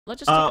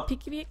Let's just take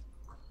a peeky peek.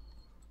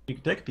 You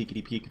can take a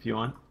peekity peek if you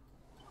want.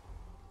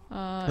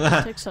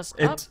 It takes us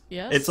up.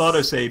 Yes. It's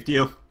auto-saved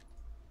you.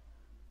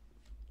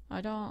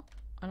 I don't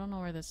know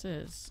where this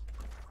is.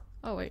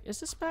 Oh wait, is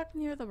this back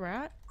near the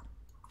rat?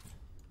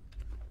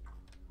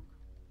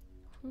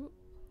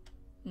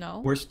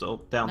 No. We're still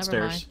downstairs.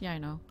 Never mind. Yeah, I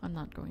know. I'm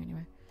not going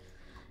anywhere.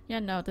 Yeah,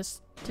 no,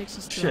 this takes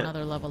us to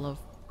another level of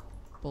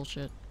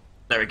bullshit.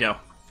 There we go.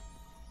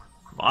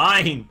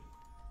 Fine.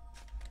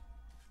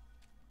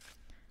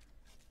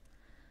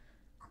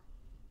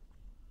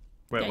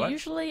 Wait, yeah, what?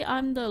 Usually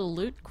I'm the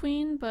loot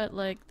queen, but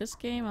like this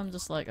game, I'm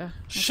just like,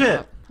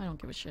 shit. I don't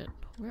give a shit.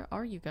 Where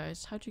are you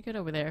guys? How'd you get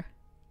over there?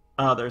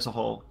 There's a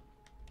hole.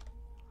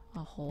 A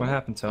hole? What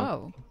happened to him?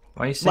 Oh.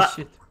 Why you say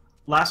shit?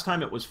 Last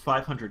time it was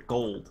 500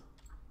 gold.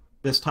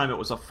 This time it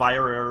was a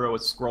fire arrow, a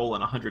scroll,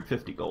 and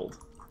 150 gold.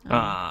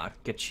 Ah,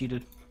 get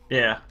cheated.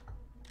 Yeah.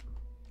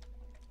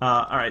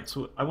 Alright,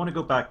 so I want to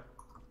go back.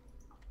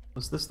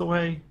 Was this the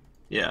way?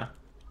 Yeah.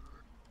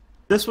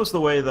 This was the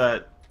way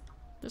that...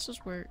 This is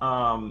where...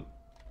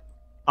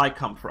 I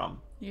come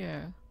from.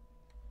 Yeah.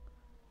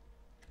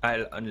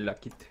 I'll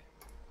unlock it.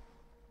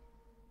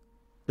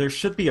 There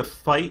should be a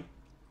fight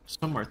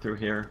somewhere through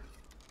here.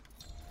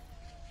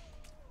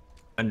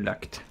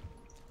 Unlocked.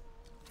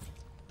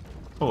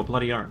 Oh, a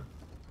bloody arm.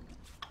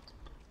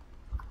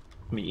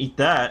 Let me eat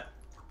that.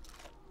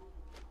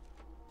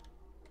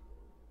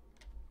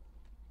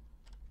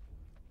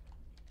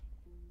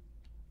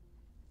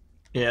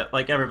 Yeah,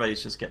 like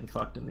everybody's just getting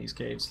fucked in these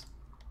caves.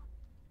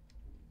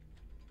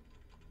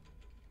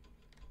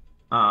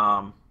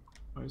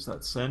 Where's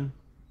that sin?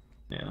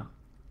 Yeah.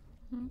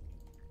 Hmm.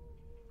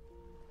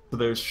 So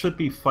there should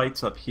be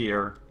fights up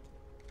here.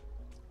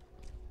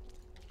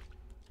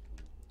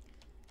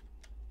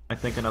 I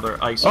think another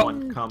ice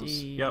one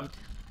comes. Yep.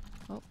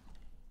 Oh.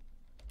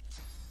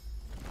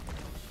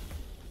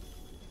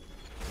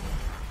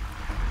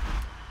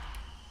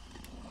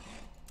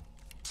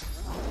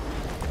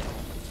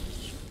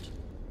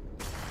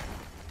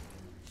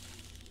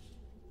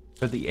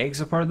 Are the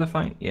eggs a part of the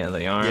fight? Yeah,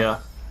 they are. Yeah.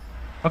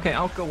 Okay,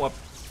 I'll go up.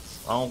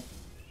 Oh,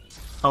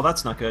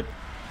 that's not good.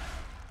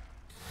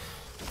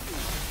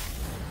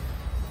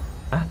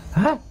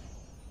 Huh?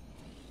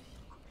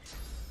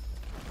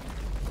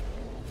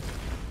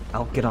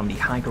 I'll get on the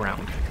high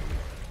ground.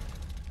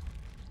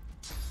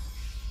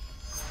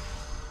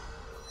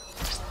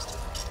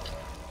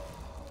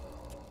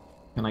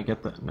 Can I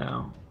get that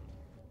now?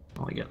 I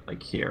only get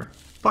like here.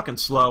 Fucking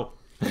slow.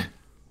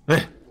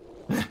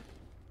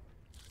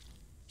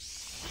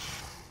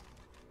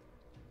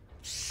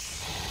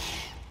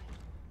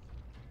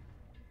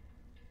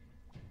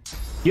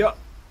 Yep.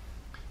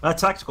 That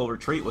tactical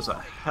retreat was a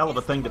hell of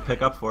a thing to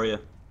pick up for you.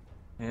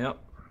 Yep.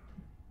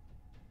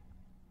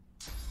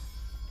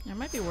 Yeah, it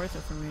might be worth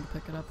it for me to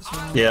pick it up as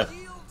well. Yeah.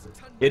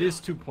 It is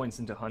 2 points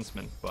into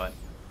Huntsman, but,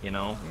 you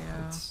know,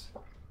 yeah. it's...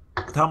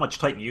 How much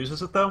Titan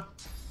uses it, though?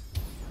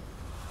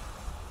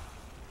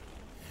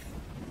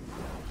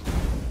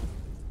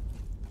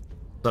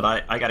 But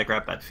I gotta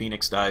grab that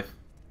Phoenix dive.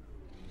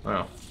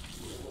 Oh.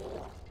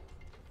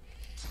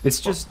 It's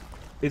just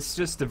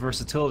the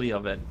versatility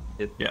of it.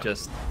 It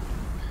just...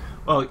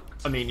 Well,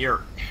 I mean,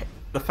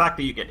 the fact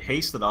that you get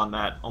hasted on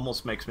that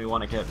almost makes me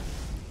want to get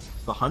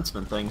the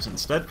Huntsman things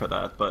instead for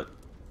that, but...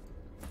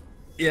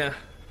 Yeah,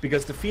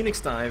 because the Phoenix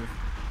dive,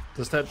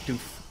 does that do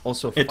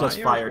also fire? It does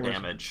fire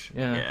damage.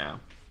 Yeah.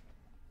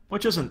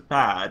 Which isn't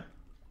bad.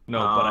 No,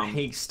 but a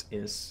haste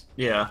is...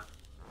 Yeah.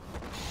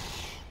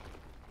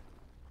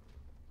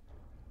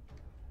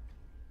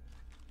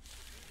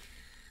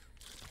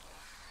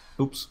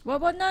 Oops. Whoa,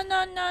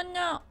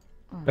 no.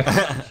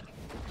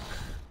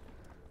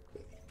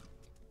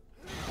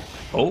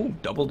 Oh,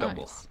 double.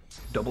 Nice.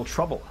 Double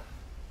trouble.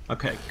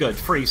 Okay, good.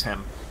 Freeze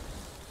him.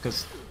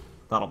 Because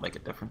that'll make a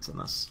difference in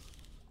this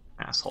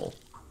asshole.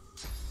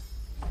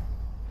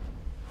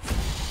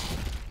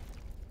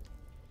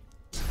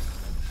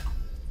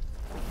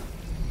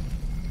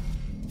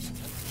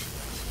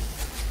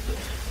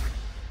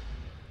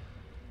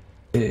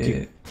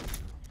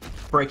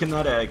 Breaking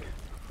that egg.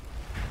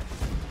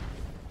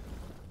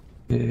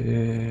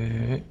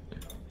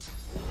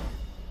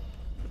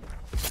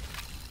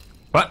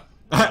 What?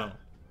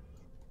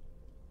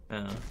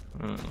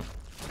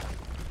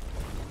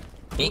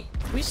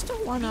 We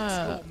still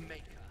wanna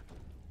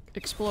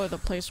explore the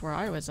place where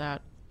I was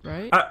at,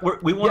 right?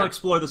 We want to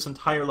explore this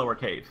entire lower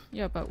cave.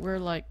 Yeah, but we're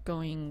like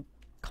going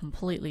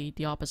completely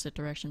the opposite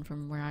direction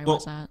from where I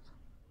was at.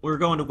 We're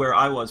going to where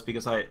I was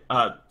because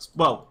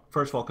well,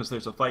 first of all, because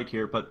there's a fight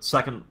here, but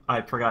second,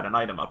 I forgot an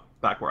item up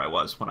back where I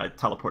was when I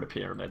teleported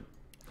Pyramid.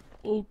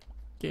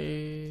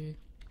 Okay.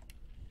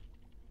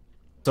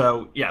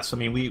 So, yes, I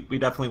mean, we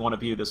definitely want to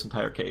view this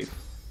entire cave.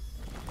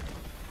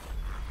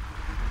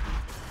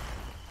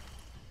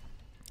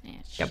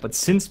 Yeah, but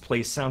Sin's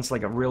place sounds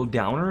like a real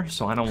downer,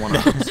 so I don't want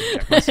to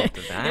subject myself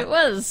to that. It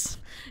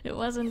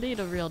was indeed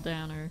a real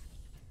downer.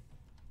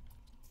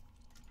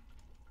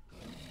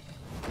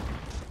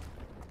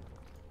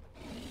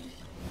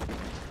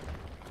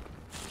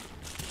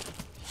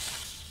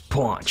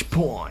 punch,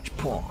 punch,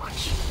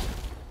 punch.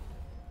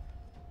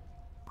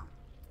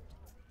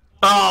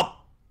 Oh,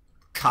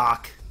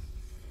 cock.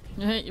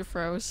 You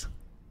froze.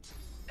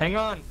 Hang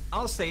on,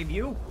 I'll save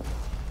you.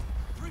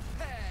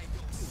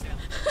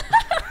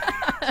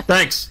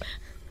 Thanks.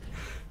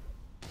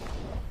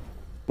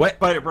 What?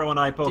 Spider Bro and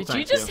I both Did you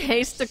thank just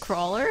haste the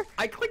crawler?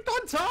 I clicked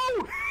on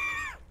toe.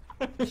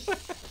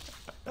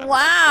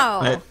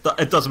 Wow.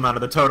 It doesn't matter.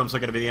 The totems are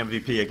going to be the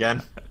MVP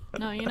again.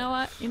 No, you know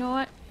what? You know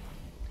what?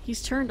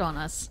 He's turned on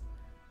us.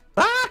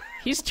 Ah!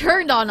 He's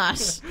turned on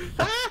us.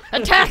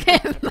 Attack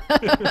him.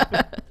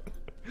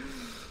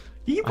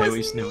 He I was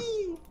always knew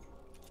me.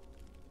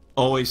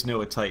 Always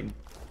knew a Titan.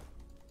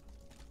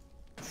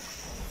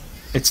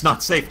 It's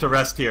not safe to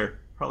rest here.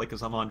 Probably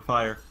because I'm on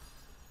fire.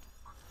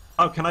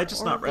 Oh, can I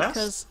just Or not rest?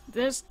 because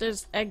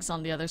there's eggs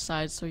on the other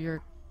side, so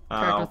your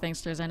character Oh. thinks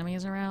there's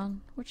enemies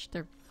around, which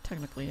there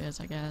technically is,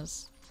 I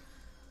guess.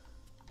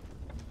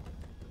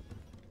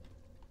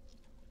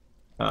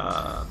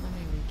 Let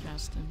me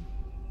recast him.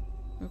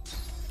 Oops.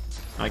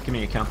 Alright, give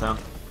me a countdown.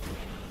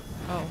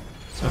 Oh,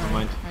 sorry. Never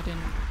mind. I didn't.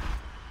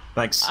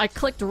 Thanks. I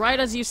clicked right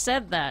as you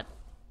said that.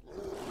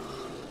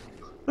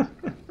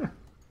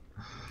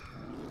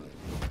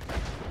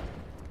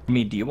 I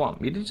mean, do you want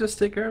me to just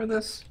take care of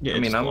this? Yeah, I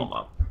mean, just blow 'em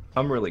up.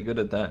 I'm really good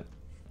at that.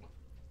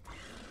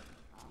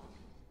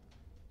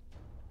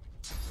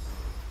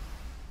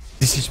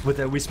 This is what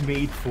I was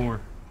made for.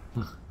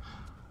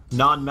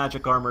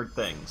 Non-magic armored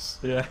things.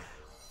 Yeah.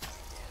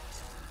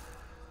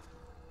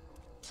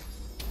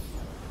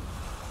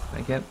 Can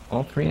I get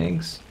all 3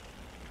 eggs?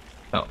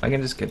 Oh, I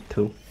can just get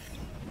 2.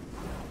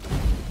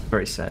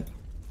 Very sad.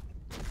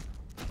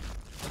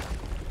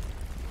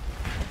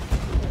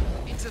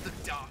 Into the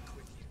dark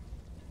with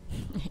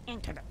you.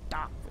 Into the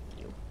dark with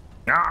you.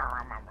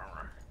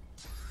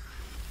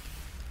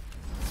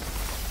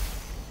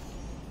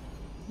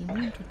 You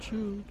mean to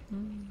chew?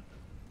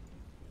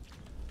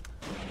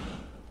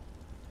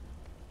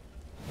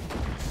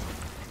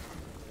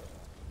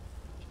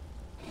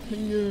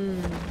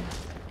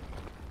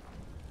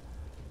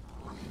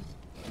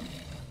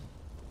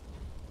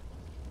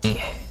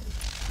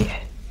 Yeah.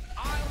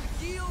 I'll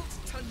yield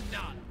to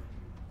none.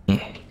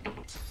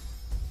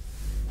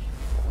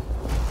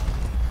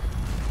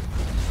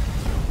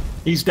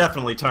 He's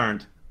definitely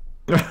turned.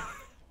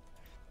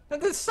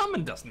 The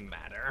summon doesn't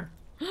matter.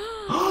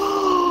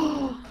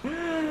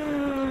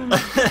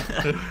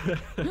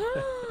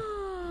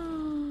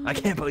 I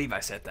can't believe I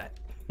said that.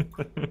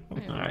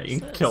 Alright, you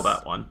can kill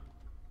that one.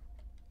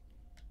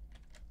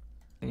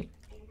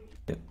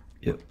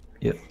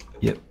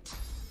 Yep.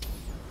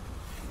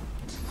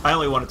 I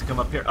only wanted to come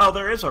up here. Oh,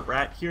 there is a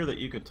rat here that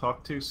you could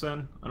talk to,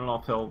 Sin. I don't know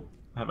if he'll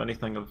have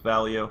anything of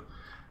value.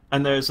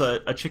 And there's a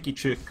Chicky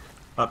Chick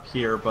up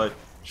here, but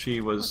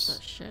she was What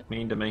the shit?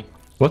 mean to me.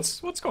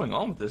 What's going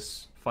on with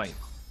this fight?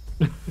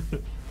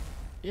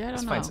 Yeah, I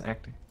This don't fight's know.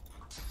 acting.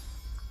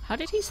 How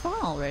did he spawn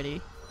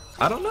already?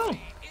 I don't know.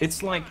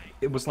 It's like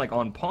it was like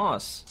on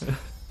pause.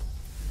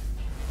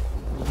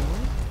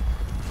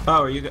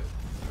 Oh, you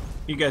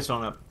guys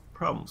don't have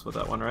problems with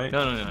that one, right?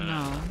 No.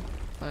 No,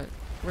 but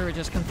we were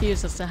just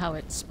confused as to how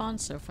it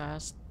spawns so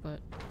fast. But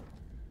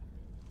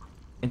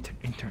Enter.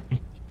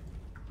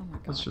 oh my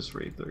god, Let's just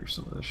read through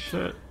some of this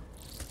shit.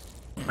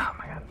 Oh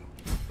my god.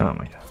 Oh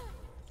my god.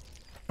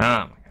 Oh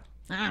my god.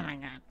 oh my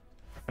god.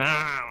 Oh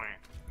my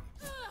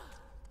god.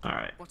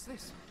 Alright, What's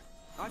this?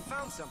 I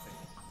found something.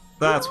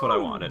 that's what I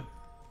wanted.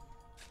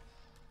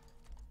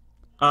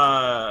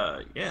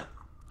 Yeah.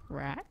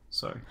 Rat,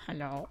 Sorry.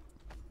 hello.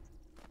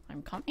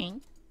 I'm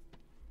coming.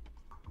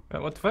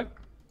 What the fuck?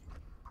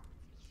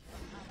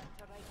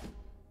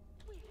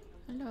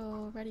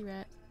 Hello, ready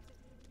rat.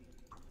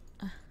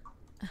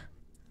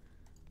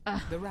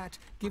 The rat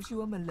gives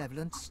you a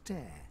malevolent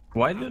stare.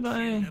 Why did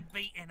I?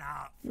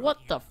 What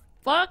the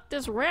fuck,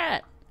 this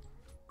rat?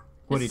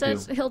 What'd It he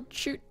says do? he'll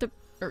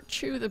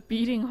chew the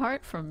beating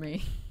heart from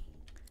me.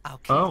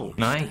 Oh,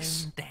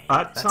 Nice. that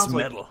That's sounds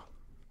like metal.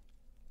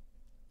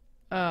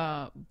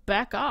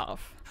 Back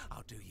off.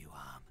 I'll do you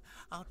harm.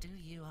 I'll do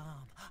you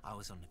harm. I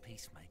was on the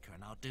Peacemaker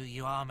and I'll do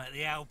you harm at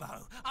the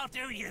elbow. I'll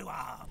do you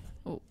harm.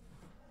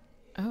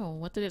 Oh,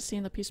 what did it see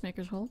in the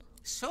Peacemaker's hold?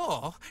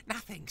 Saw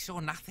nothing,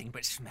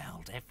 but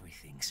smelled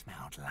everything.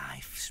 Smelled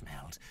life,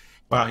 smelled...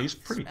 Wow, he's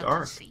pretty smelled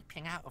dark.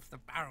 Seeping out of the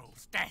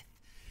barrels.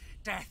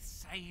 Death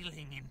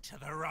sailing into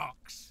the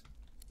rocks.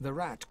 The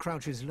rat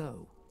crouches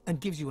low and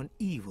gives you an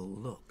evil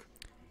look.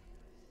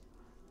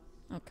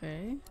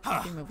 Okay,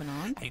 Huh. keep moving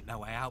on. Ain't no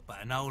way out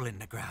but an hole in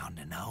the ground,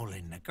 an hole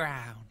in the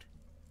ground.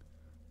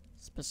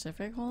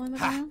 Specific hole in the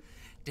Ha! ground?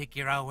 Dig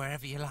your hole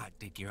wherever you like,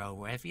 dig your hole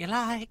wherever you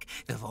like.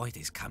 The void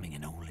is coming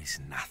and all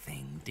is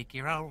nothing. Dig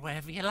your hole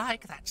wherever you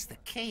like, that's the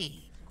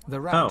key. The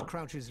rat Oh.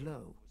 crouches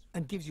low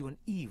and gives you an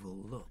evil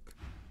look.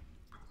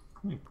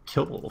 You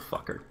killed the little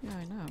fucker. Yeah,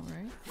 I know,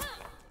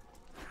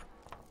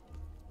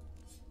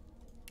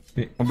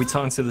 right? Are we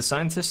talking to the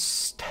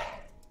scientist?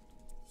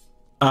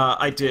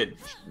 I did.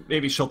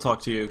 Maybe she'll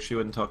talk to you. She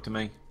wouldn't talk to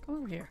me. Come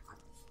over here.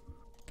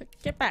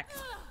 Get back.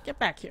 Get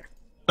back here.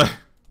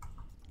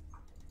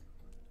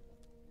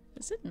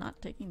 Is it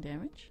not taking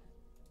damage?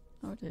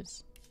 Oh, it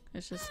is.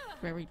 It's just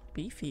very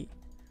beefy.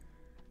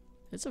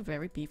 It's a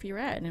very beefy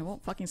rat, and it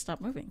won't fucking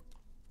stop moving.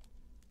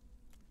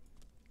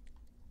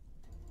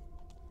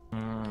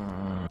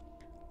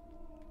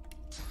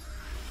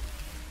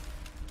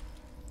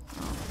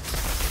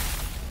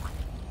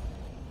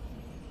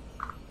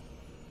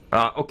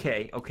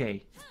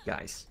 Okay,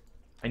 guys.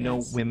 I know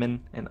Yes.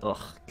 women and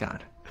ugh,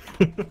 God.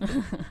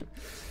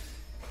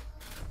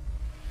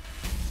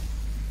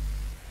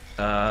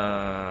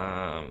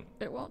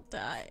 It won't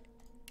die.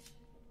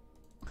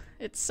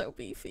 It's so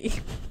beefy.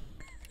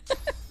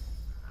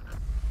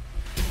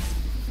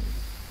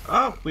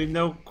 Oh, we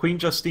know Queen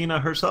Justina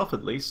herself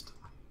at least.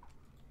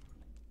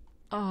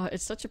 Oh,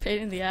 it's such a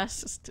pain in the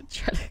ass just to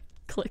try to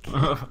click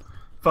it.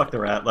 Fuck the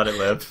rat, let it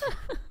live.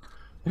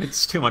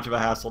 It's too much of a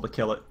hassle to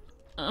kill it.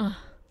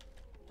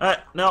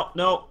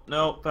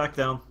 No, back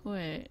down.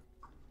 Wait.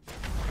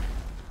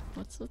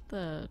 What's with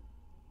the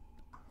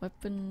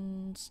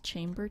weapons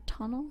chamber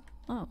tunnel?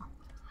 Oh.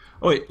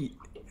 Oh wait,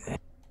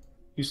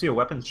 you see a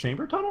weapons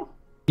chamber tunnel?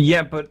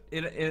 Yeah, but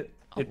it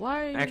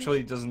Why?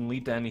 actually doesn't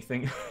lead to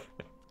anything.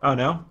 Oh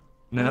no?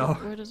 No,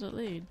 Where does it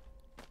lead?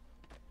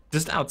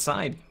 just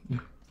outside.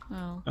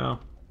 Oh. Oh.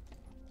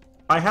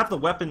 I have the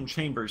weapon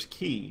chamber's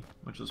key,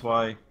 which is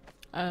why...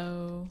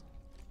 Oh.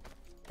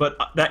 But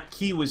that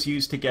key was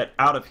used to get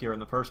out of here in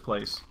the first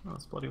place. Oh,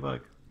 it's bloody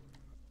leg.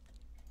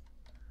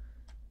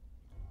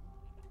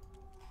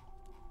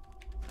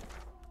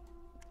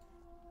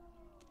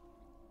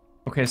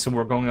 Okay, so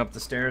we're going up the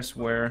stairs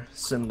where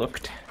Sin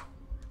looked.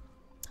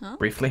 Huh?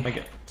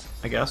 Briefly.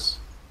 I guess.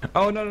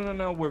 Oh,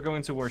 no, we're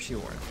going to where she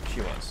was.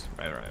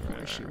 Right.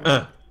 Where she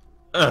Where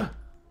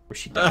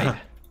she died.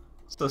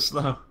 So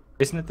slow.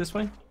 Isn't it this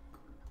way?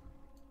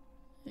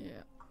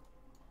 Yeah.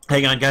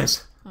 Hang on,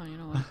 guys. Oh, you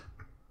know what?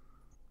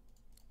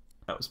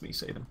 That was me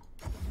saving.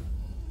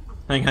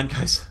 Hang on,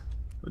 guys.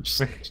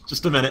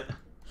 Just a minute.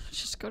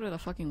 Just go to the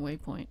fucking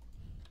waypoint.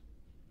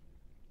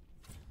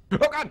 Oh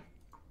God!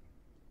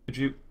 Could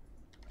you...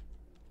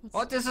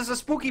 Oh, this is a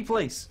spooky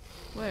place.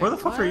 Wait, Where the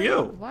fuck are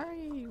you? Why are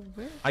you...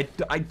 Where?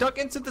 I dug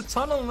into the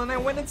tunnel and then I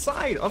went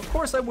inside. Of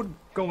course I would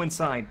go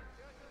inside.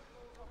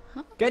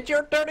 Huh? Get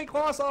your dirty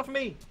claws off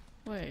me!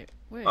 Wait.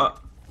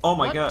 Oh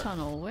my what god.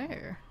 tunnel?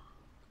 Where?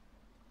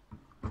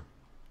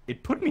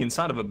 It put me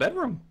inside of a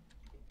bedroom.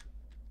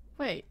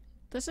 Wait.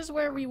 This is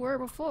where we were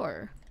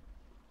before.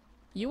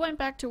 You went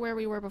back to where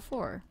we were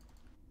before.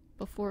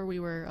 Before we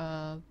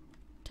were,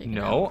 taken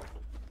out. No.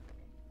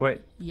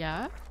 Wait.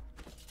 Yeah?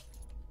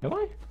 Am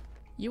I?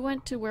 You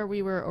went to where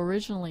we were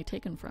originally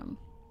taken from.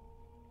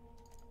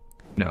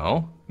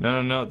 No.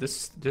 No.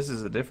 This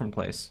is a different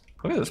place.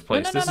 Look at this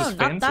place. No, this is not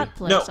fancy. that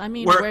place. No, I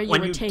mean where you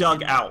when were you taken.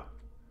 dug out.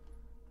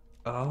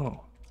 Oh.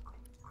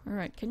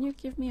 Alright, can you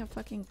give me a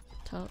fucking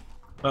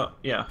Oh,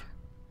 yeah.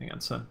 Hang on,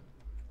 son.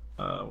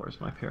 Where's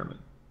my pyramid?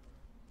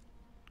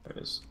 There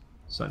it is.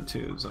 Sun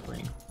 2, Zephyr.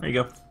 There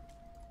you go.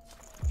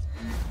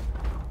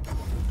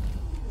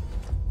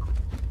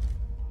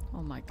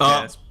 Oh my Yeah,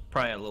 god. it's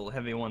probably a little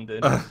heavy one,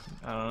 dude. I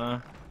don't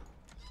know.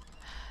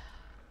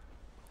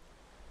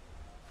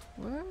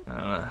 Where I don't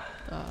know.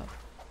 the...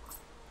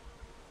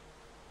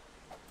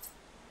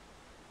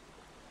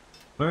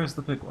 Where's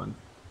the big one?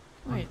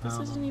 Wait, this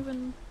isn't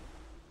even...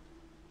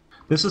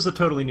 This is a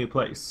totally new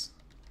place.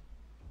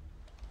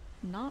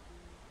 Not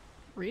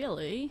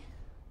really.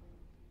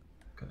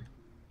 Okay.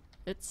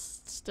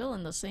 It's still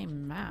in the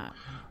same map.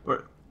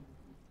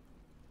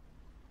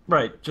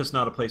 Right, just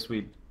not a place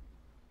we'd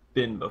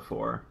been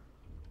before.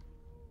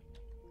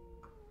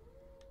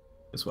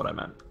 Is what I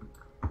meant.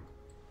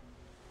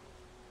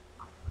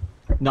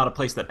 Not a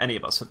place that any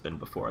of us have been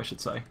before, I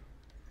should say.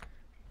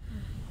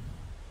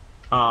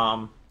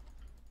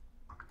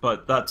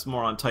 But that's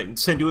more on Titan.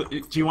 Sin, do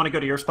you want to go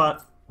to your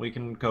spot? We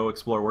can go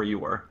explore where you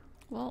were.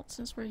 Well,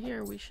 since we're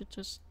here, we should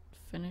just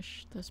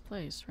finish this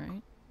place,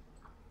 right?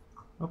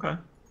 Okay.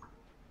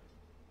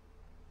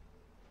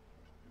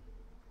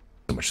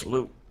 So much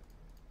loot.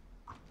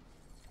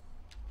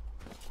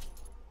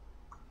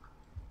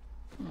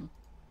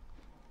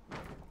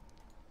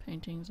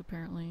 Paintings,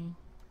 apparently.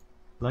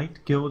 Light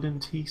gilden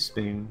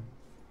teaspoon.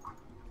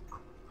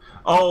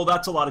 Oh,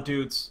 that's a lot of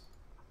dudes.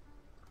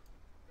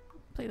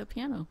 Play the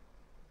piano.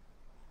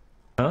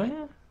 Oh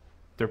yeah.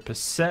 They're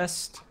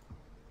possessed.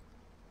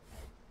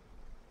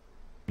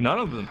 None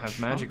of them have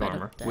magic Trumpet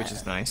of armor, which is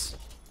Death. nice.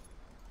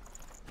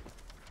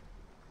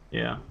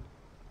 Yeah.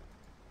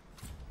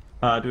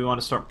 Do we want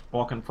to start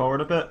walking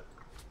forward a bit?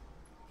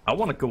 I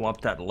want to go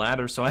up that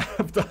ladder so I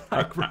have the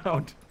high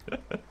ground.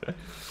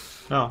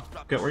 No.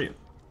 Get where you...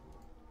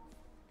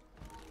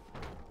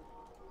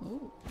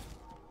 Ooh.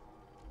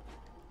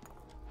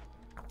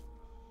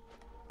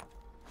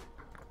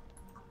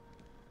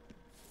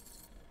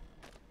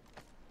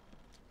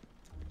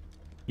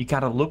 You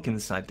gotta look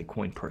inside the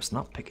coin purse,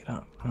 not pick it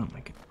up. Oh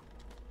my god.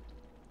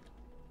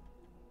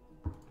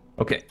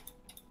 Okay.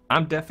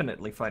 I'm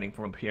definitely fighting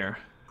from up here.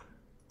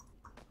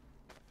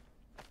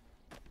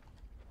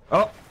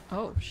 Oh!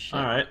 Oh, shit.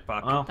 Alright,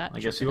 Fuck. well, That I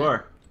guess took you it.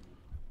 are.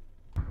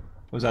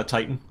 Was that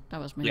Titan? That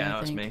was me. Yeah, I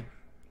that was think. me.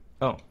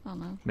 Oh, Oh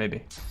no.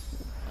 maybe.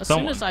 As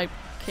Someone. soon as I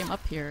came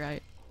up here,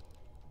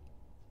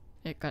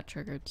 it got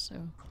triggered. So.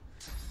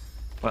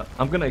 Well,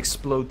 I'm gonna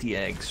explode the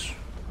eggs.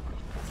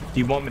 Do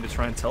you want me to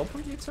try and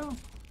teleport you to?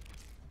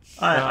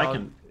 I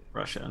can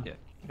rush in.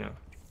 Yeah.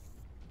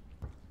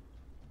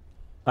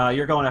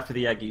 You're going after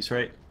the Eggies,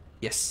 right?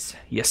 Yes,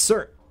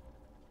 sir.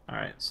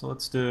 Alright, so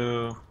let's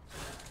do...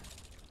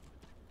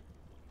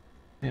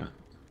 Damn it.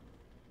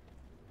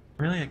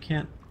 Really? I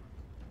can't...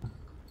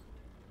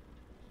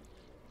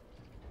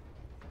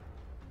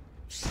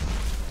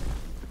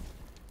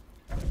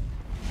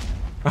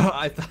 Oh,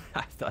 I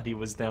thought he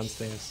was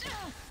downstairs.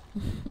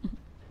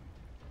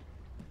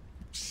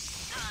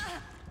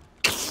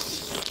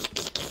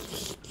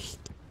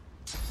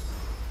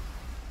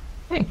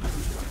 Hey.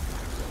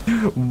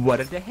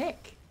 What the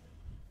heck?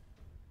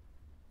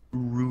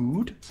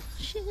 Rude.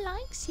 She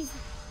likes you.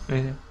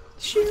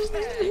 She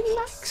really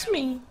likes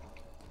me.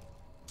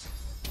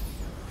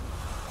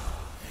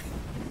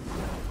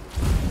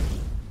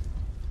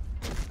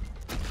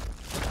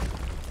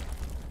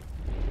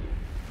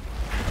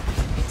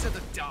 Into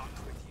the dark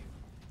with you.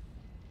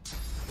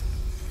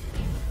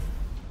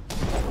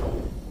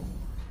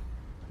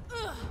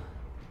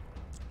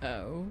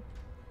 Oh.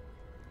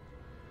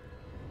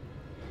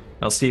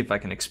 I'll see if I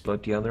can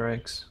explode the other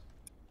eggs.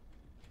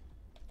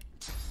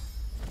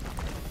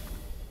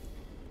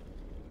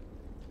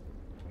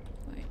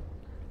 Wait.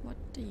 What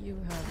do you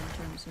have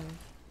in terms of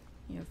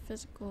you have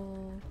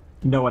physical?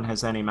 No one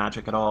has any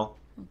magic at all.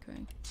 Okay.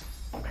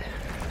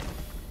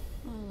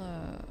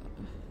 Well,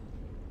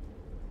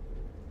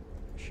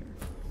 sure.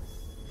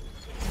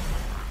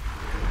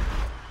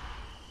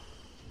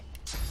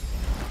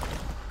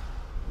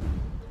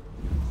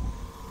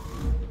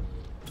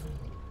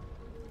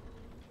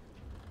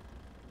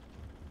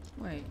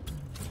 Wait.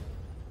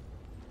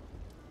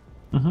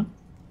 Mm-hmm.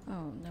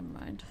 Oh, never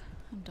mind.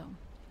 I'm dumb.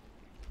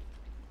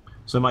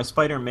 So my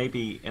spider may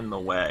be in the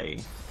way.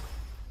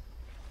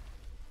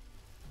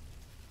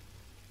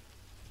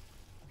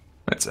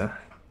 That's a...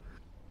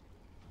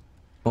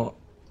 Well,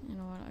 You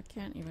know what? I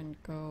can't even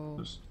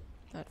go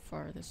that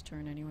far this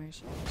turn anyway,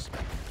 so I'll just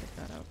take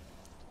that out.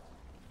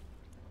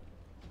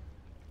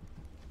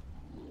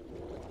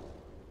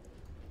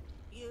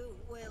 You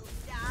will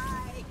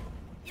die.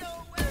 You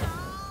will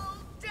all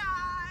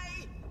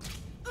die.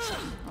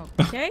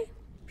 Okay.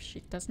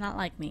 She does not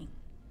like me.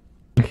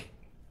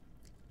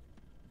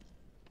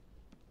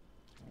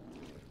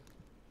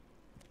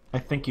 I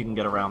think you can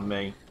get around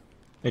me.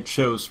 It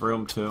shows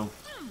room to.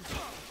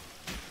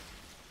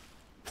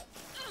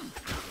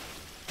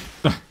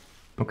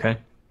 okay.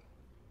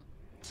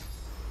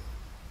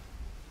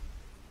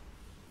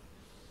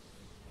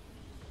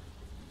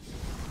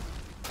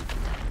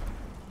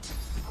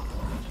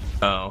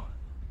 Oh.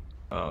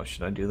 Oh,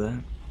 should I do that?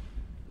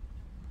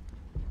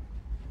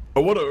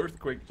 Oh, what an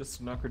earthquake just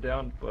to knock her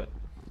down, but,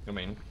 I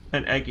mean...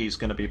 An Eggie's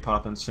gonna be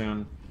popping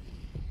soon.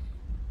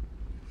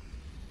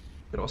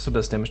 It also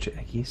does damage to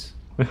Eggies.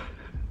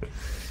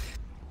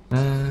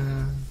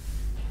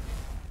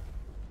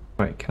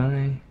 Right, can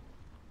I...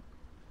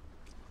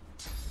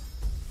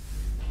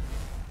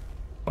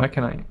 Why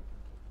can I...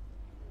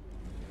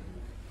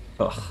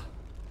 Ugh.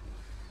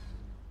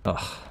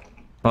 Ugh.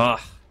 Ugh.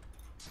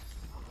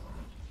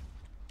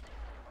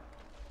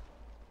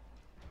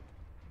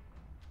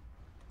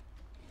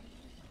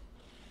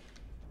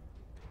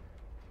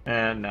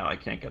 And now I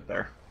can't get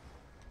there.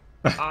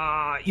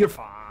 You're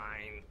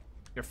fine.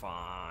 You're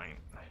fine.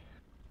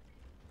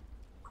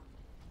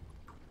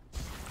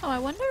 Oh, I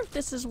wonder if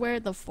this is where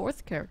the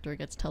fourth character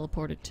gets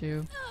teleported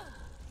to.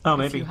 Oh, If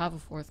maybe. you have a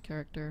fourth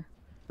character.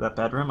 That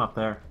bedroom up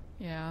there.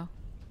 Yeah.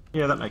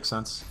 Yeah, that makes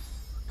sense.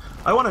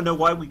 I want to know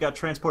why we got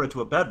transported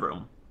to a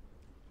bedroom.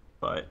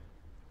 But...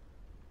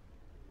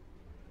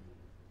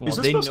 Well, is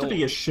this they supposed know... to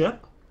be a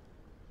ship?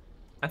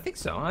 I think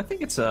so. I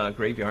think it's a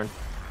graveyard.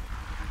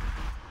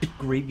 A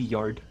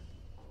graveyard.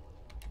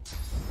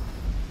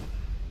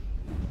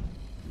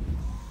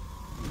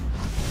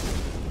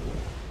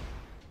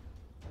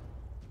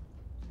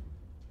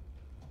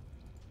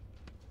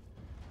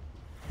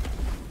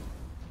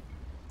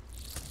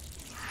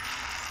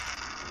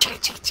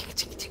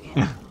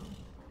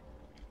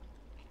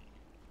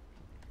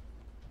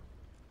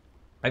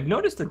 I've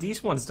noticed that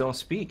these ones don't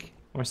speak.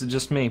 Or is it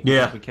just me?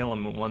 Yeah. Because we kill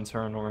them in one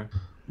turn, or...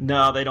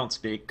 No, they don't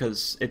speak,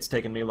 because it's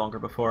taken me longer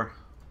before.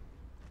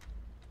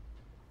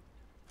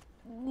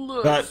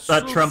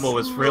 That tremble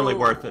was really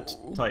worth it,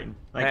 Titan.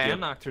 Thank Hey, you. I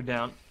knocked her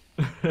down.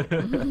 For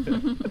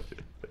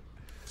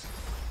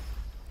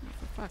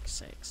fuck's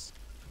sakes.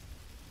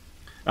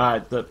 I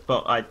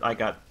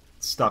got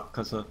stuck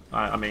because of,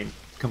 I mean,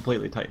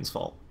 completely Titan's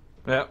fault.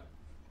 Yep.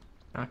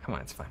 Oh, come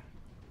on, it's fine.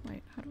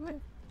 Wait, how do I...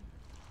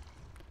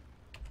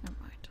 Never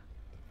mind.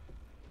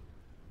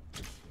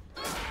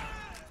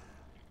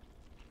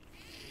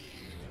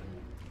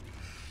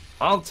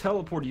 I'll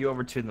teleport you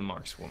over to the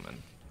markswoman.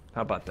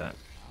 How about that?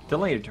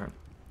 Delay your turn.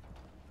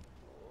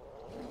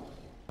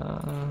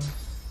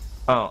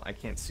 Oh, I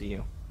can't see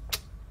you.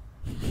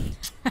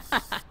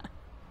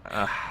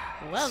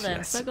 Well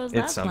then, so goes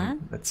that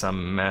plan. It's a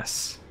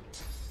mess.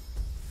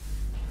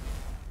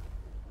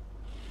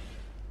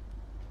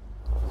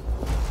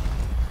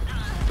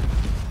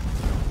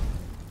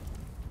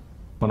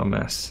 What a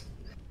mess.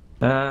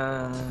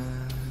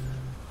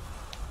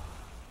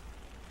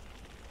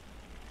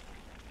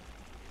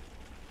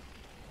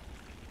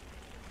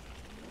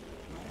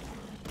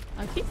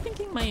 I keep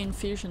thinking my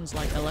infusion's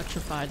like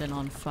electrified and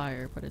on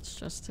fire, but it's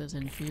just his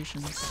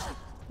infusions.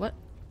 What?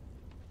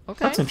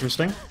 Okay. That's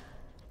interesting.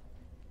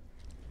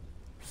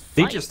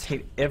 They just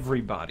hate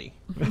everybody.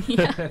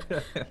 Yeah.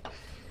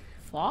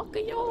 Fuck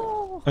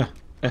you.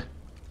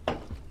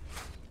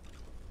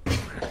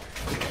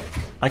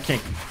 I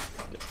can't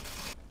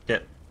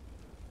get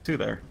to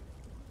there.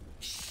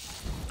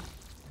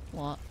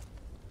 What?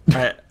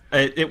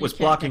 It was You can't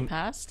blocking. get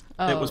past?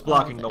 It was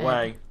blocking the egg.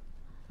 way.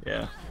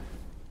 Yeah.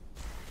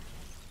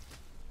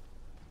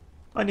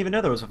 I didn't even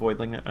know there was a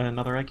voidling,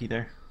 another Eggy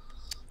there.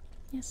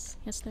 Yes,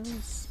 yes there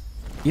is.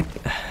 Yep.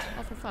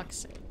 Oh, for fuck's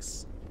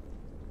sakes.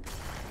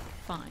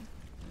 Fine.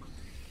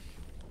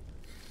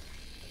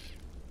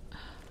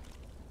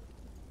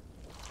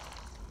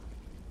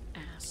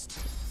 Ass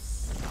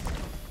tits.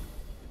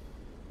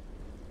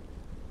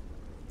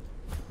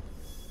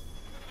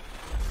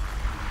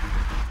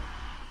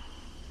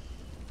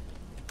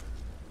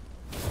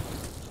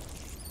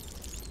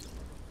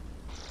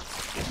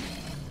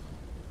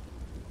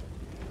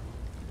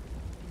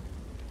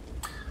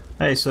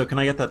 Hey, so can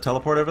I get that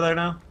teleport over there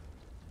now?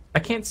 I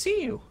can't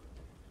see you.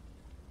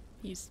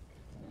 He's...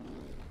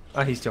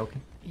 Oh, he's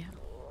joking. yeah.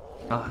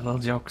 Ah, little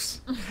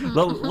jokes.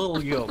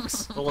 little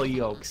jokes. Little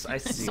jokes. I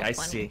see, So I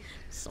funny. see.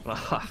 So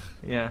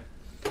Yeah.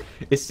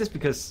 It's just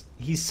because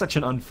he's such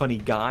an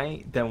unfunny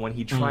guy that when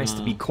he tries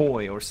to be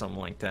coy or something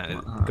like that, it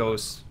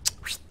goes...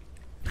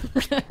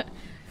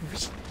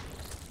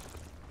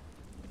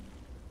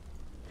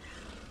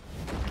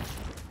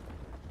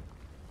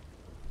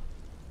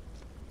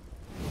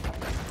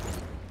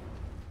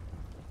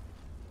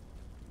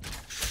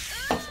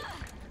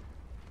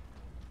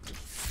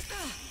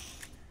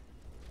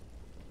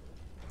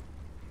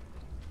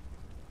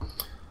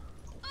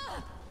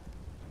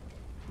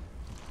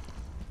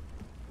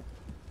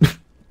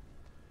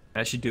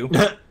 As you do.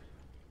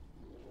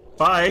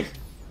 Bye.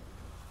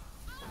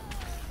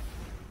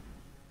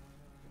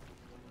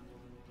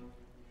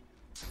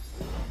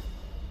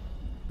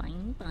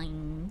 Bang,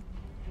 bang.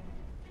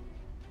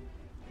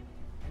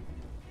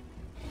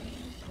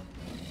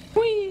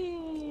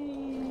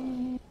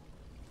 Whee!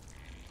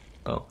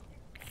 Oh.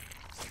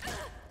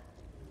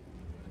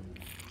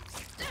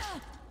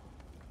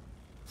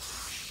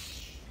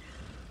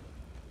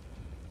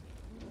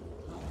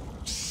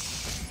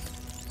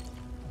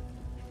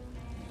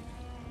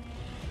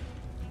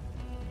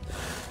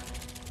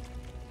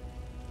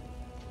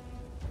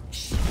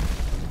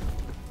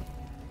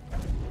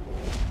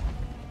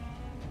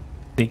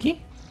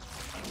 Dinky?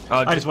 Oh,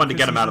 I just wanted to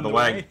get him out of the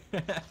way.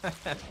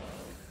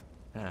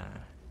 Ah,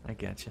 I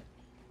getcha.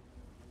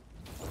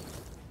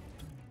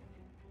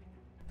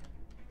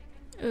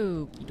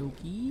 Okie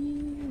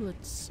dokie.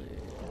 Let's see.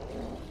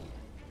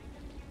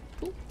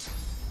 Cool.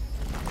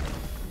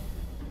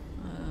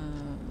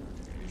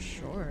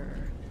 Sure.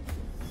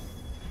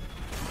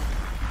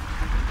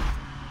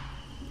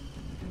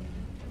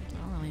 I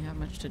don't really have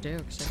much to do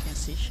because I can't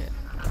see shit.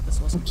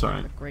 This wasn't It's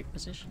alright. a great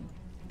position.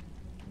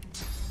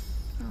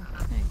 Oh,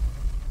 hey.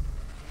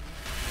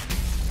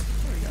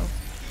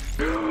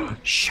 There we go.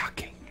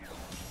 Shocking.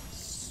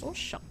 So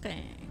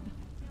shocking.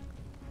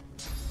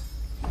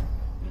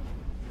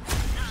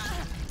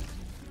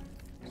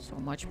 So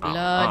much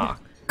blood.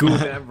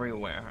 Good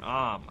everywhere.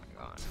 Oh my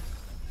god.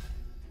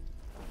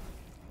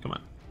 Come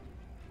on.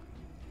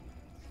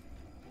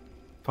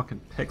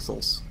 Fucking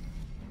pixels.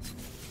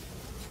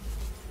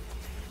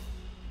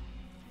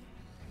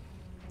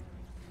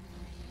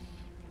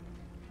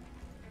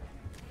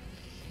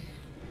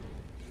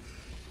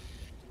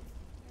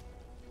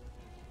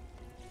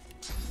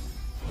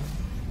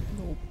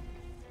 Nope.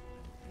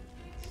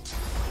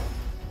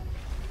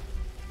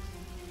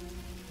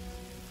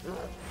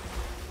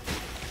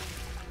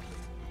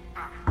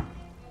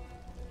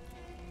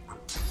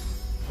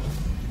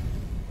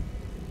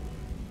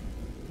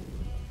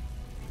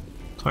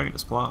 Target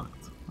is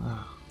blocked.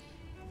 Ugh.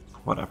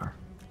 Whatever.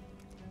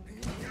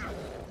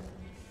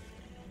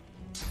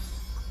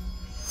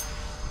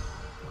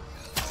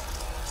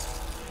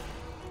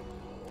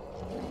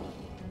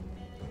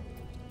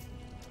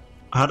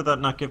 How did that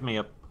not give me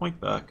a point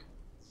back?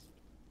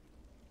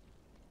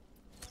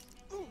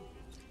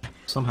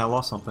 Somehow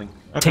lost something.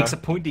 Okay. Takes a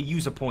point to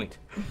use a point.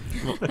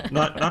 Well,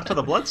 not for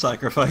the blood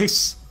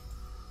sacrifice.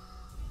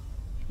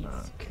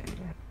 Okay.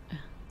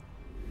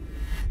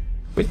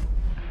 Wait.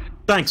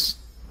 Thanks.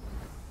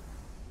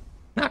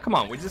 Nah, come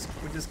on. We just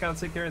gotta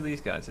take care of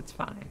these guys. It's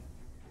fine.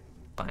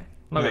 Fine.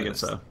 Look I at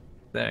guess this. so.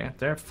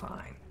 They're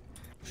fine.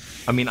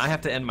 I mean, I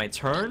have to end my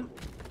turn,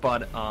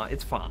 but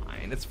it's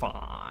fine. It's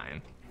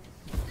fine.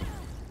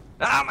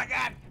 Oh my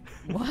god!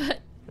 What?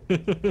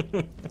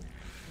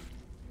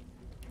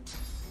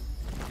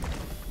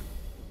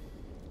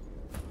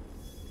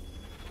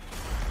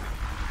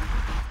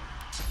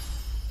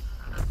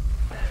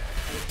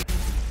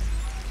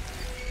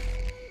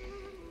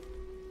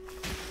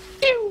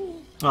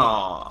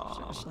 Aww.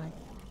 Seriously.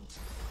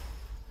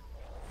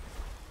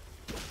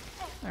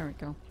 There we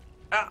go.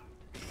 Ah.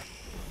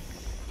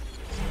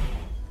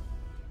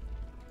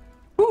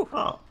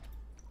 Oh.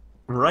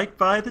 Right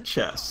by the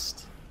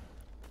chest.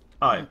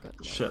 Oh, Oh,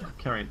 good shit. I'm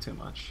carrying too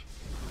much.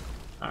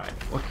 Alright,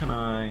 what can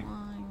I...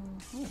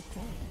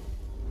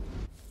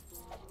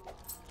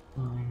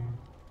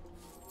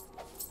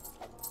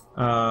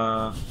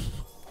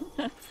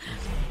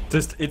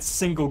 Just, it's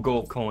single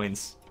gold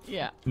coins.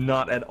 Yeah.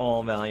 Not at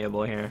all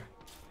valuable here.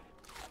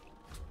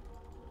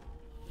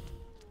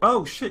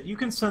 Oh, shit, you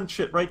can send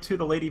shit right to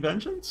the Lady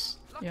Vengeance?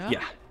 Yeah?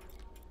 Yeah.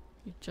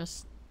 You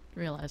just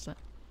realized it.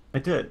 I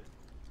did.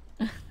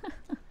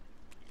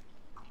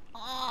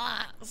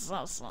 Oh,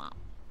 so slow.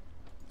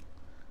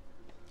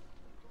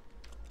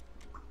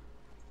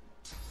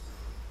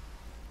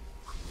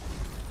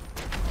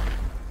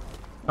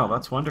 Oh,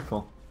 that's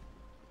wonderful.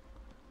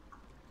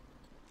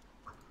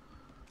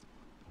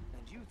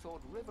 And you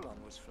thought Rivellon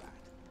was flat.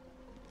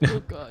 Oh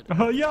god.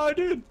 Oh, yeah, I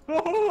did.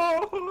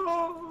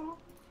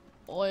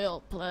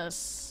 Oil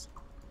plus...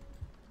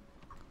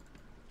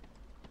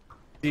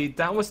 See,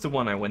 that was the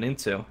one I went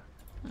into.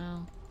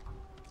 Oh.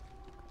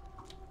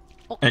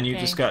 And you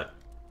Okay. just got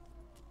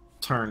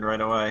turned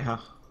right away, huh?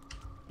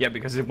 Yeah,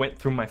 because it went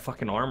through my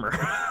fucking armor.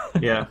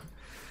 Yeah.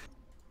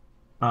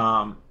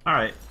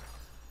 Alright.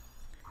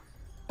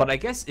 But I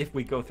guess if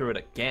we go through it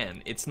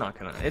again, it's not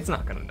gonna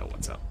know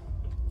what's up.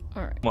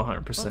 Alright.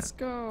 100%. Let's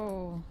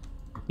go.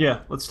 Yeah,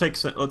 let's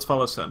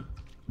follow Sin.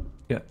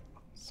 Yeah.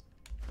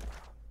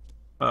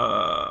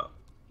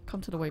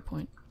 Come to the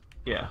waypoint.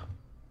 Yeah.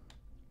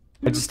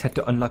 I just had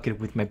to unlock it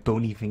with my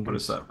bony fingers. What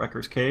is that,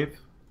 Wrecker's Cave?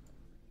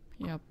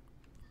 Yep.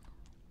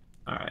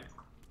 Alright.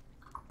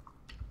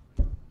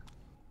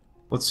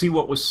 Let's see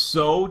what was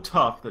so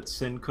tough that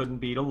Sin couldn't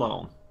beat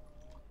alone.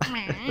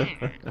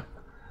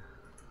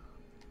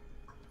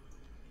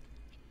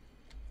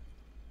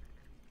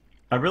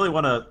 I really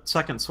want a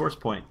second source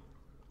point.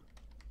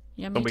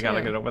 Yeah, me But we gotta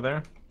too. get over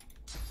there.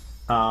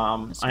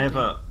 I have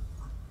a...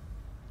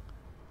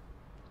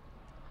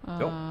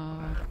 Nope.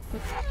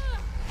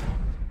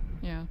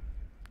 Yeah.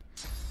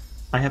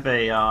 I have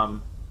a,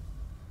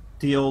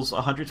 deals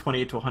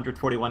 128 to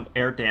 141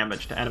 air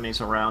damage to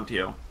enemies around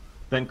you,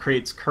 then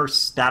creates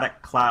cursed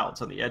static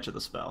clouds on the edge of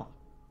the spell.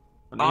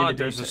 When the Ah, unit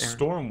there's a needs to air-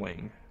 storm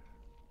wing.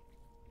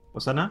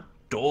 What's that now?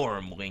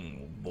 Storm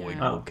wing, boy, Yeah.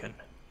 broken.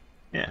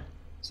 Yeah.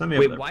 Send me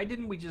over Wait, there. why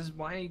didn't we just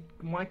why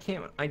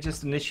can't I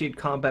just initiate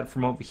combat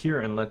from over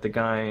here and let the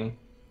guy?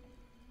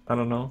 I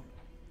don't know.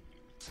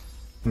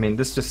 I mean,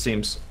 this just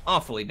seems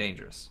awfully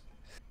dangerous.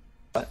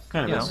 But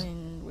Kind of you is. I know,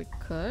 mean, we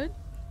could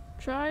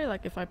try.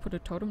 Like, if I put a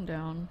totem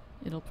down,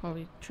 it'll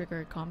probably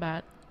trigger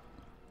combat.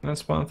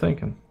 that's what I'm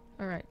thinking.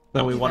 Alright.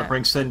 Then I'll we do want to that.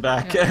 bring Sin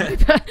back. Yeah.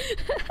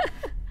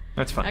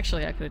 That's fine.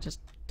 Actually, I could have just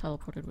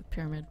teleported with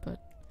Pyramid, but...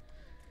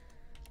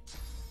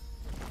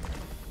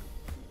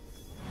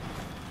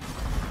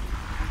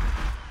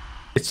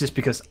 It's just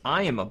because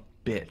I am a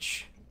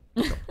bitch.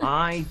 So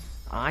I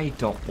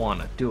don't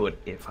want to do it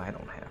if I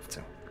don't have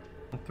to.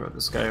 I'll throw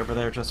this guy over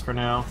there just for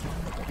now.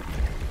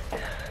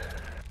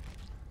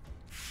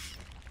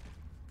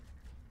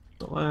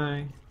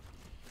 Delay.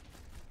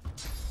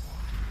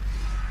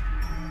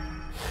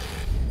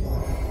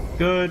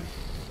 Good.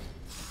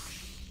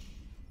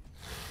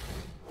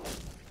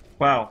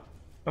 Wow.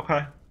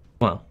 Okay.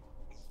 Well.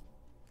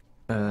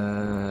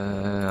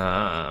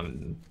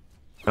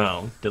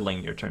 Oh,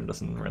 delaying your turn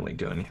doesn't really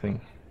do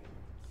anything.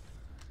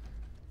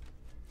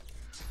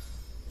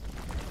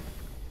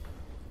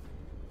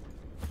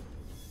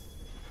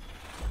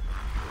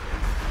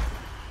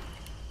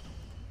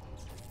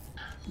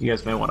 You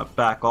guys may want to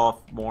back off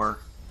more.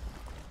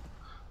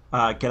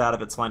 Get out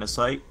of its line of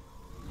sight.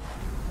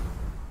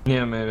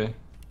 Yeah, maybe.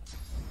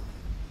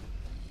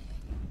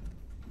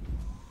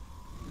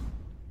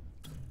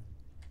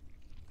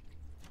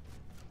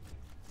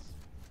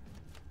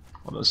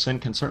 Although Sin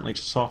can certainly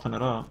soften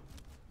it up.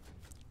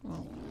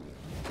 Well,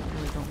 I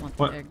really don't want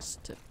What? the eggs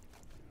to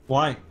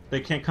Why? They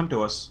can't come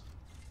to us.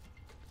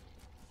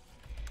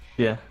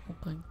 Yeah.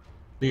 open.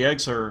 The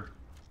eggs are...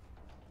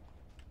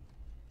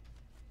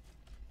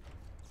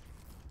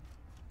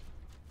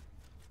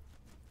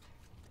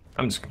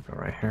 I'm just gonna go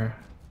right here.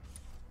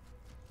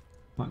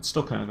 Well, it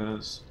still kind of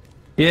is.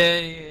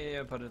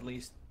 Yeah, but at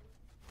least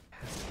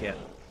has to get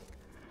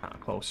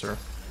closer.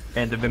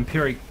 And the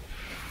Vampiric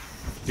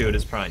dude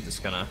is probably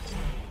just gonna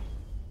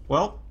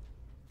Well,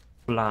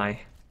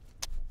 fly.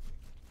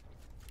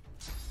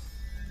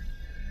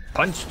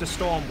 Punch the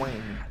Storm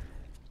Wing.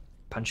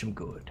 Punch him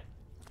good.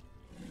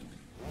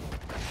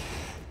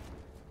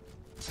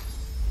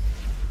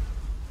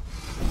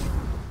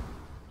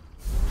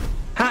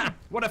 Ha!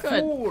 What a Good.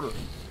 fool!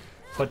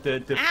 But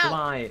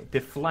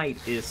the flight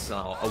is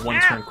a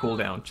one-turn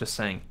cooldown. Just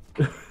saying.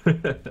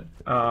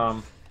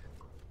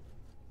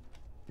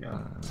 yeah.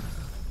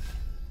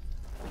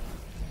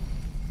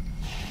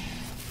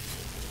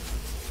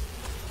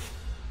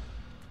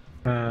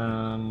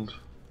 And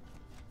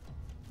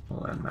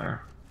we'll end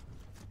there.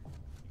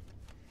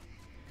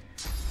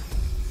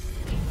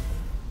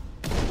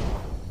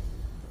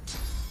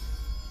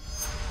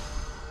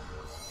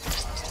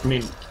 I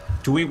mean,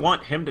 do we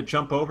want him to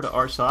jump over to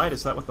our side?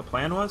 Is that what the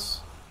plan was?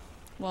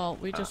 Well,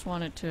 we just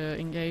wanted to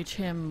engage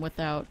him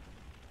without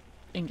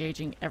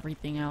engaging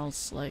everything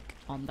else, like,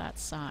 on that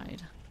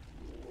side.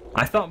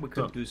 I thought we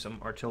could do some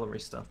artillery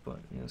stuff, but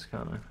yeah, it's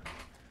kind of...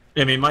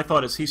 I mean, my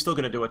thought is he's still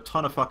going to do a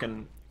ton of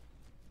fucking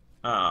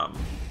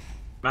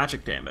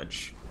magic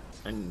damage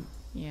and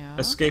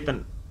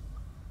escaping.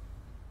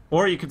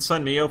 Or you could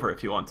send me over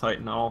if you want,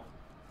 Titan.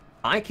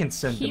 I can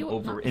send him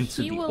over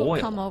into the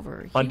oil come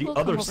over. on the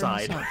other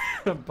side.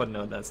 But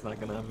no, that's not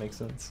gonna make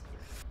sense.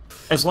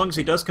 As long as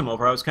he does come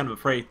over, I was kind of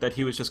afraid that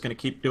he was just going to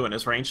keep doing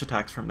his ranged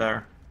attacks from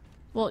there.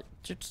 Well,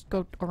 just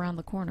go around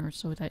the corner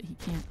so that he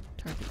can't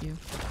target you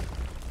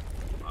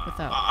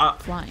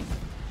without flying.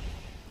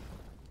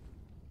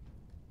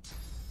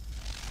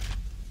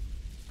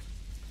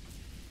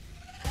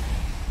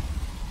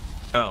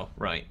 Oh,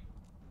 right.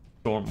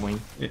 Stormwing.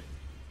 Yeah.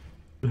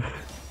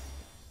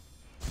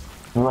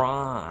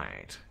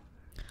 Right.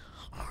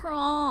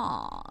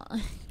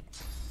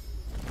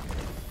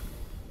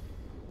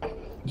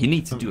 You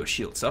need to do a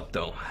shields up,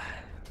 though.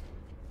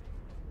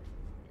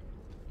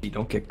 You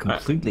don't get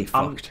completely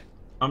fucked.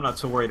 I'm not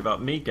so worried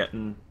about me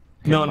getting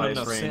hit no, by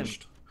his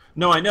ranged.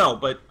 No, I know,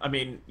 but I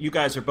mean, you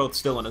guys are both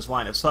still in his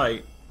line of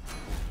sight.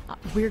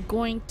 We're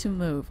going to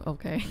move,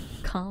 okay?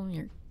 Calm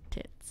your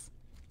tits.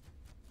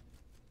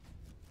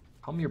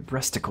 Calm your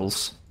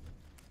breasticles.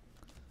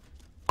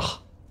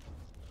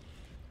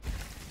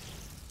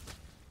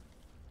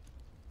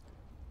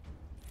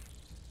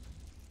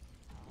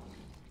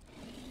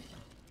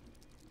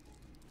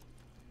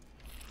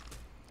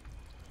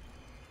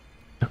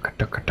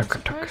 I'm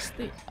surprised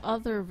the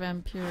other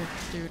vampire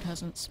dude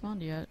hasn't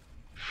spawned yet.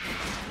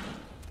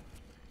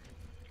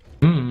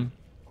 Hmm.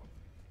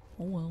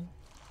 Oh well.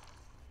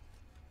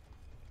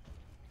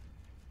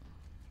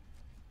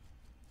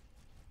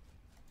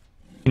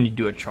 Can you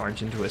do a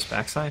charge into his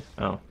backside?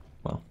 Oh,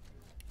 well.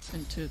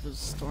 Into the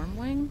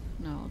Stormwing?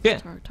 No, Yeah.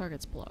 the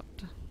target's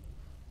blocked.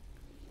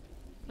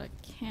 But I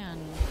can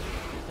do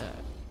that.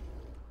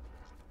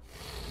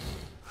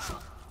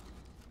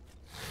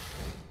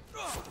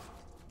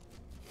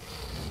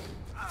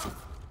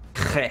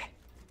 Heh.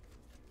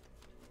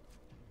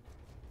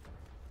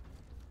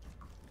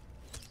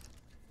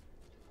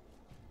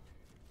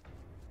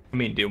 I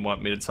mean, do you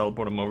want me to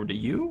teleport him over to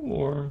you,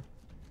 or...?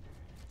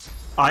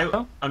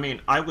 I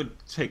mean, I would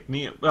take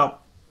me...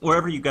 Well,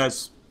 wherever you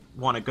guys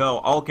want to go,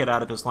 I'll get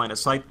out of his line of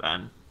sight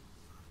then.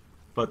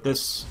 But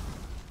this...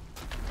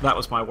 That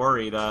was my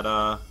worry,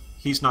 that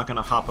he's not going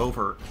to hop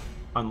over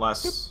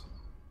unless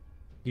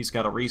he's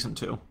got a reason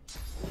to.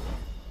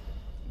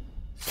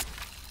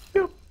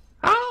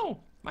 Ow!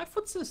 My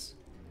foot's this.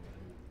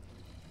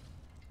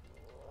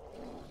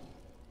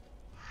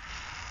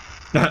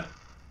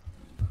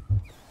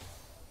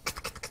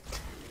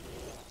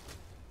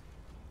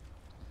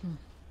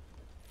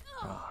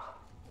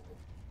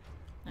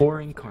 Or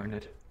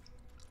incarnate.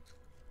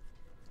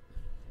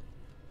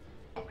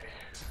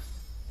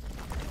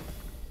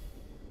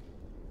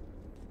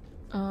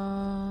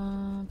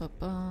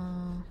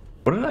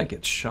 What did I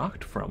get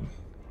shocked from?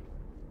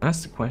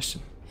 That's the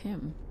question.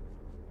 Him.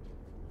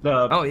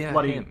 The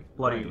bloody, him.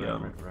 Right.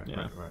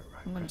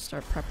 I'm gonna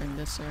start prepping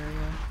this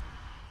area.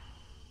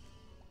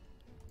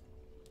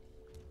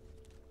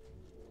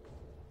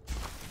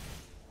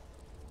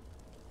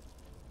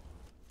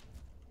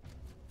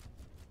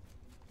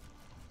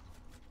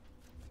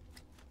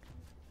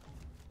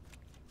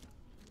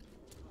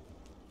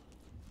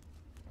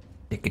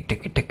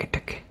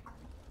 Tick.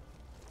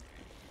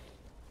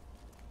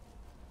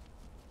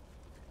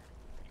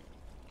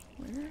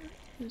 Where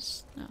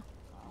is... no.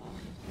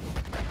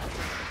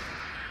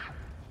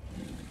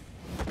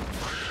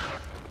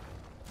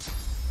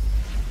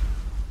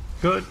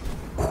 Good.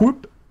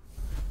 Whoop.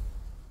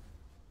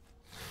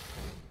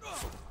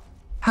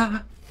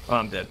 Ha! Oh,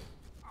 I'm dead.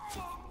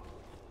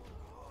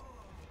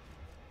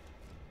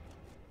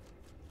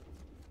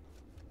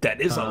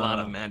 That is a lot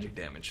of magic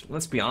damage.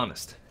 Let's be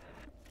honest.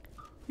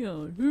 Yeah,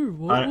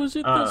 what was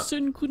it that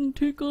Sin couldn't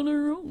take on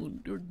her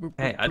own?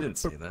 Hey, I didn't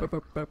say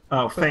that.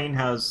 Oh, Fane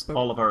has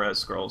all of our S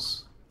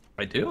scrolls.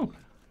 I do.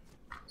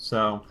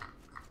 So...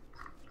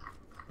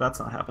 That's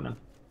not happening.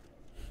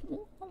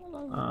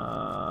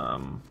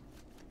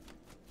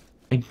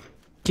 I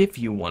give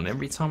you one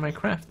every time I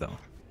craft, though.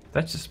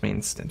 That just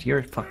means that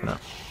you're fucking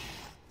up.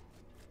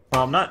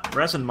 Well, I'm not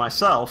resin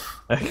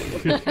myself.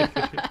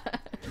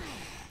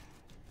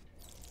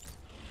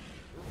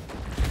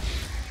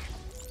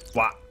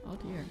 Wow. Oh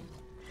dear.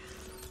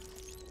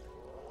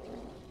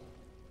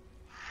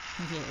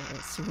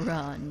 Yes,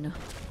 run.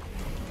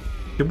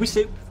 Did we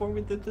save before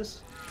we did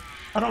this?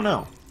 I don't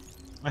know.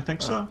 I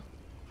think so.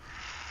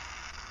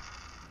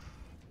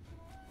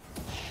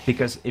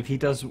 Because if he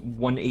does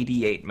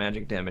 188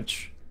 magic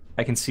damage,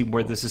 I can see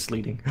where this is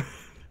leading.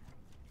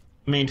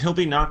 I mean, he'll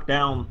be knocked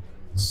down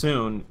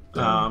soon.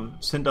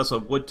 Sin does a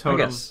wood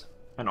totem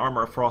and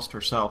Armor of Frost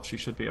herself. She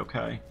should be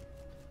okay.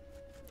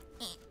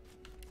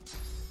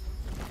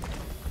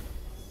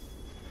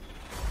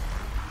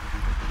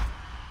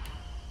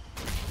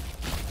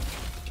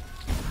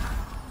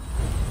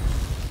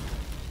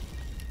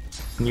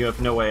 And you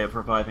have no way of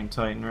reviving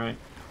Titan, right?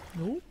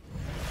 Nope.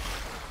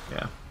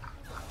 Yeah.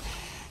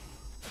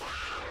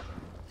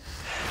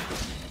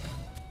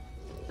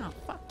 Oh,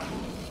 fuck.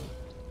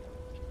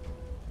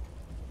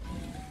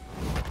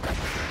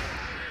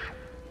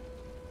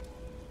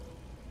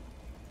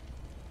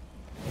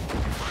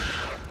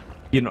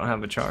 You don't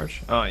have a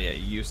charge? Oh yeah,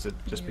 you used it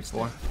just Used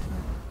before. it.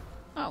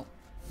 Oh.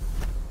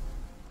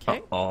 Okay.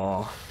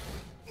 Uh-oh.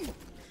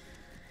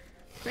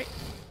 Great.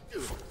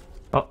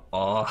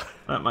 Uh-oh.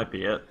 That might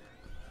be it.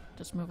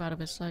 Just move out of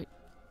his sight.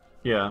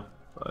 Yeah,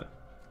 but...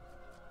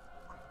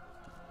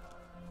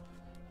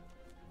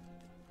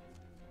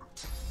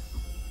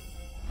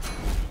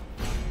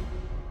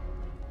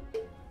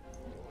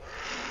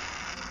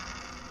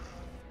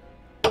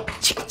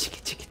 Chicka,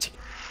 chicka, chicka,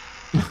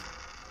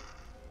 chicka.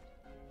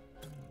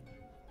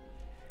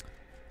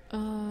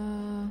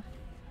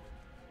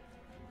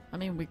 I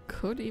mean, we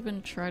could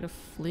even try to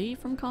flee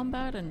from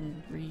combat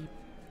and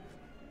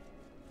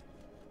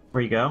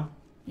Where you go?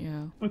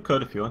 Yeah. We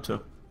could if you want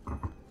to.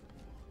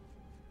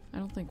 I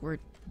don't think we're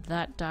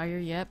that dire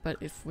yet, but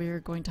if we're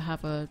going to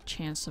have a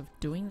chance of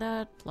doing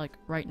that, like,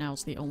 right now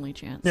is the only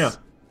chance. Yeah,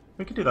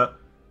 we could do that.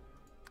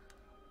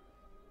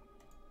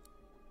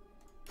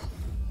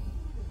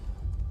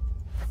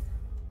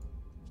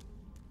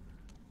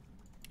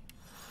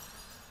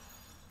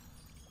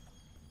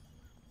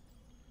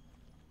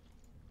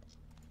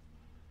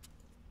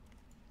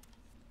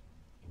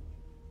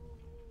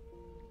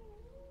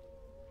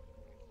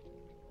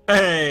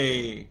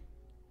 Hey!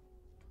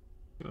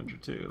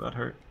 202, that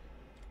hurt.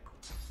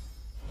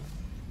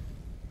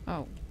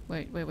 Oh,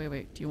 wait.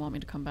 Do you want me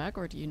to come back,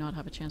 or do you not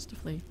have a chance to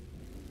flee?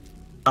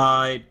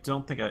 I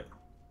don't think I...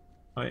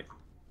 Wait.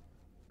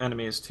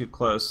 Enemy is too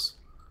close.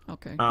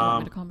 Okay, you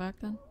want me to Um, come back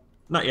then?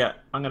 Not yet.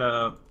 I'm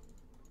gonna...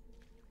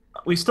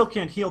 We still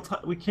can't heal...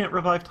 We can't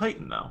revive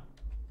Titan, though.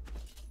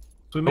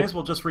 So we may as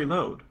well just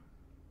reload.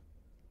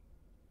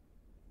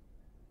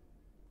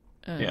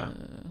 Yeah.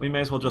 We may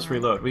as well just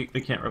alright. reload. We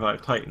can't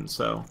revive Titan,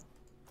 so...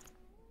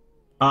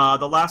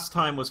 the last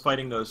time was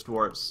fighting those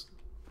dwarves.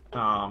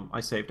 I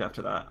saved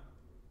after that.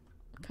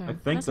 Okay, I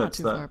think that's not that's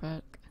too the- far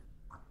back.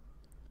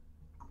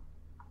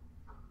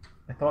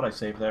 I thought I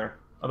saved there.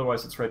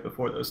 Otherwise, it's right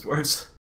before those dwarves.